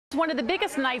It's one of the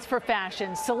biggest nights for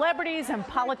fashion. Celebrities and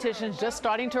politicians just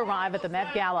starting to arrive at the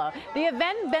Met Gala. The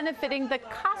event benefiting the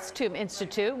Costume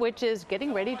Institute, which is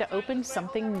getting ready to open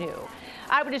something new.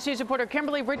 Eyewitness News reporter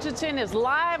Kimberly Richardson is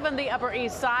live on the Upper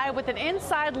East Side with an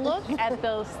inside look at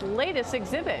the latest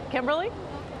exhibit. Kimberly?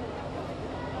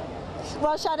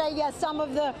 Well, Sade, yes, some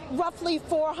of the roughly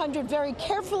 400 very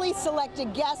carefully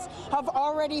selected guests have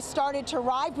already started to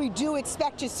arrive. We do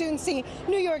expect to soon see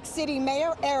New York City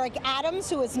Mayor Eric Adams,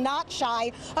 who is not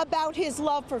shy about his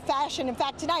love for fashion. In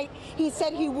fact, tonight he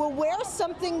said he will wear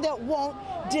something that won't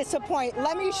disappoint.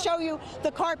 Let me show you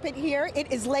the carpet here.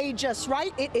 It is laid just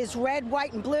right. It is red,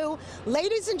 white, and blue.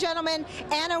 Ladies and gentlemen,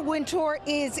 Anna Wintour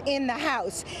is in the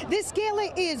house. This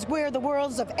gala is where the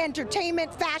worlds of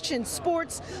entertainment, fashion,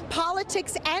 sports, politics,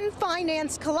 and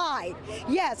finance collide.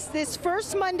 Yes, this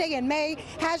first Monday in May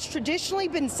has traditionally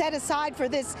been set aside for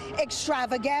this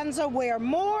extravaganza where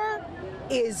more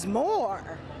is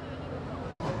more.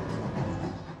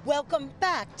 Welcome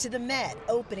back to the Met,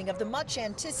 opening of the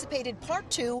much-anticipated Part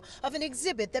 2 of an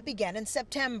exhibit that began in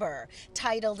September.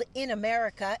 Titled In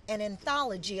America, an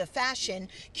Anthology of Fashion,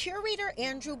 curator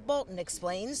Andrew Bolton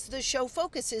explains the show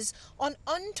focuses on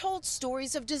untold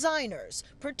stories of designers,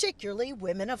 particularly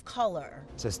women of color.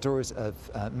 So stories of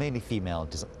mainly female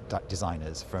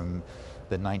designers from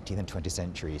the 19th and 20th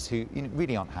centuries who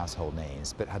really aren't household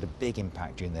names but had a big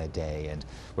impact during their day and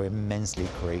were immensely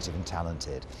creative and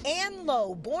talented. Anne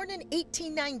Lowe, born in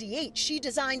 1898, she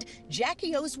designed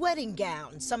Jackie O's wedding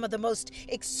gown, some of the most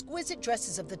exquisite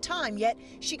dresses of the time, yet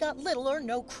she got little or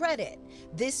no credit.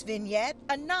 This vignette,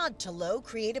 a nod to Lowe,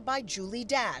 created by Julie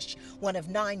Dash, one of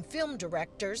 9 film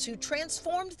directors who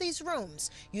transformed these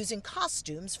rooms using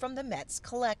costumes from the Met's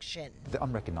collection. They're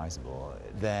unrecognizable.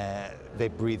 They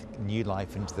breathe new life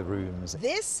into the rooms.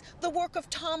 This, the work of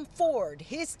Tom Ford,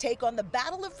 his take on the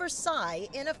Battle of Versailles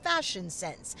in a fashion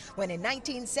sense, when in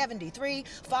 1973,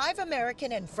 5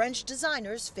 American and French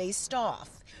designers faced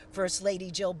off. First Lady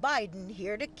Jill Biden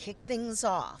here to kick things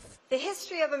off. The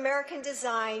history of American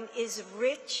design is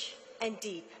rich and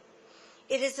deep.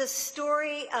 It is a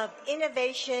story of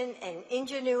innovation and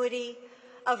ingenuity,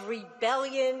 of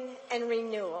rebellion and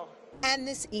renewal. And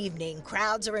this evening,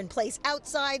 crowds are in place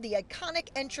outside the iconic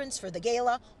entrance for the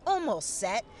gala, almost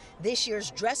set. This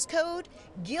year's dress code,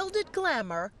 gilded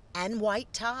glamour and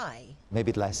white tie.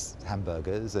 Maybe less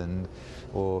hamburgers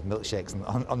or milkshakes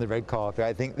on the red carpet.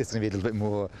 I think this is going to be a little bit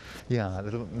more, a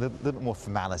little bit more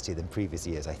formality than previous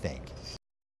years, I think.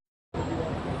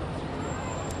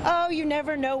 Oh, you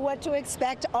never know what to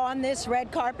expect on this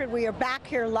red carpet. We are back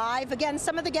here live. Again,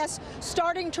 some of the guests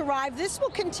starting to arrive. This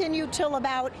will continue till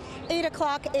about 8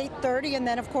 o'clock, 8:30, and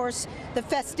then, of course, the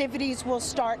festivities will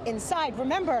start inside.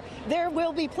 Remember, there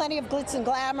will be plenty of glitz and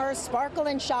glamour, sparkle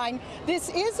and shine. This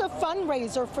is a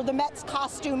fundraiser for the Met's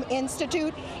Costume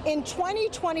Institute. In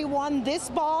 2021, this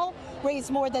ball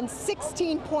raised more than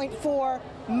 $16.4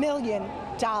 million.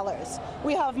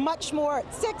 We have much more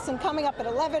at 6 and coming up at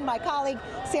 11. My colleague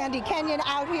Sandy Kenyon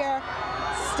out here.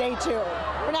 Stay tuned.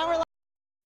 For now, we're